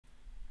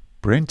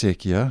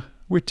BrenTech here,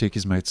 where tech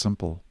is made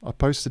simple. I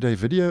posted a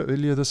video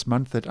earlier this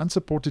month that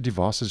unsupported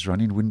devices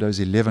running Windows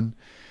 11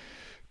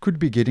 could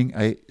be getting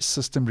a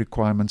system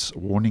requirements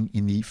warning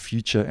in the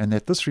future, and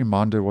that this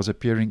reminder was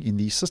appearing in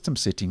the system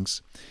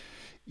settings,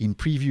 in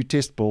preview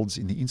test builds,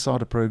 in the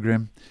insider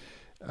program,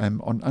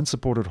 on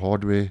unsupported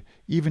hardware,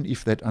 even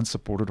if that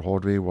unsupported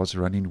hardware was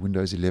running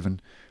Windows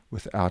 11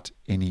 without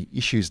any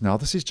issues. Now,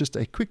 this is just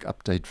a quick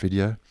update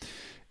video,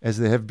 as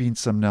there have been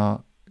some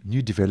now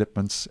new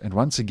developments, and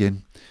once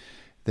again,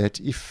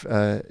 that if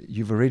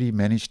you've already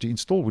managed to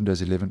install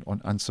Windows 11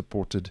 on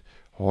unsupported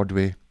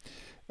hardware,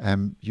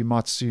 you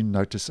might soon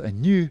notice a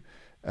new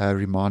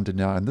reminder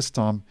now, and this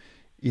time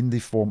in the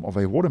form of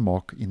a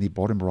watermark in the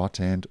bottom right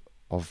hand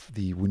of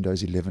the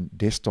Windows 11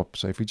 desktop.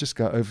 So if we just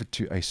go over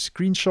to a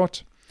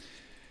screenshot,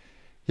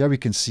 here we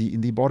can see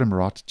in the bottom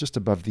right, just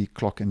above the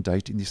clock and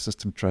date in the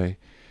system tray,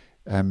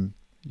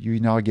 you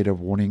now get a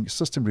warning,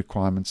 system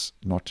requirements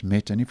not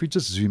met. And if we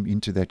just zoom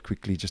into that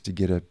quickly just to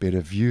get a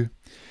better view,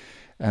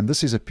 and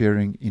this is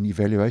appearing in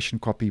evaluation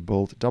copy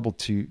build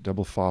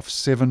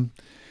 22557,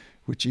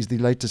 which is the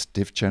latest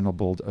dev channel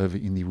build over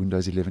in the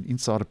Windows 11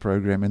 Insider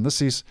program. And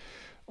this is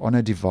on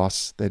a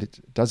device that it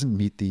doesn't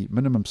meet the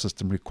minimum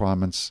system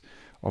requirements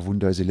of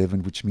Windows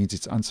 11, which means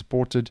it's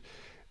unsupported,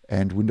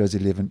 and Windows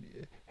 11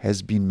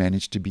 has been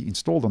managed to be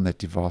installed on that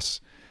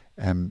device.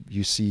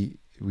 You see,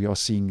 we are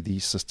seeing the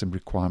system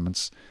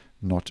requirements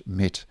not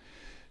met.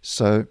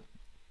 So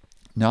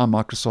now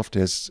Microsoft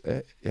has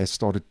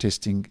started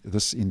testing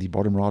this in the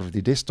bottom right of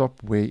the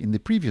desktop, where in the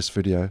previous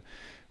video,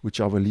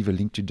 which I will leave a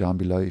link to down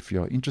below if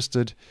you are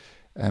interested,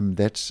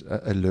 that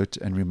alert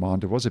and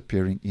reminder was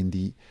appearing in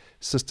the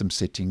system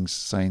settings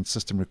saying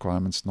system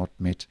requirements not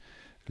met,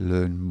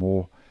 learn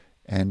more.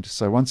 And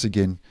so once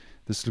again,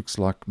 this looks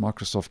like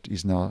Microsoft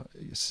is now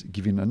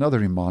giving another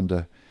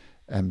reminder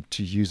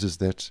to users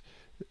that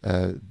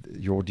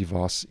your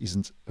device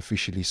isn't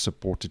officially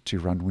supported to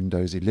run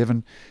Windows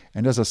 11.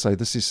 And as I say,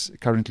 this is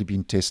currently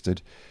being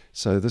tested,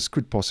 so this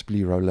could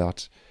possibly roll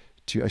out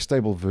to a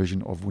stable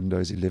version of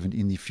Windows 11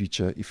 in the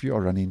future if you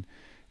are running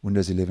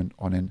Windows 11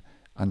 on an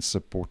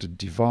unsupported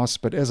device.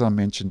 But as I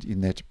mentioned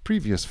in that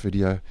previous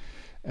video,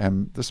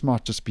 this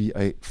might just be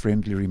a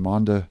friendly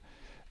reminder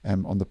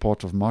on the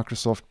part of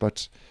Microsoft,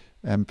 but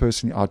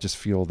personally I just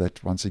feel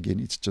that once again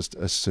it's just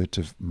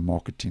assertive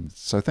marketing.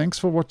 So thanks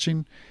for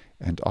watching,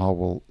 and I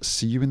will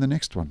see you in the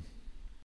next one.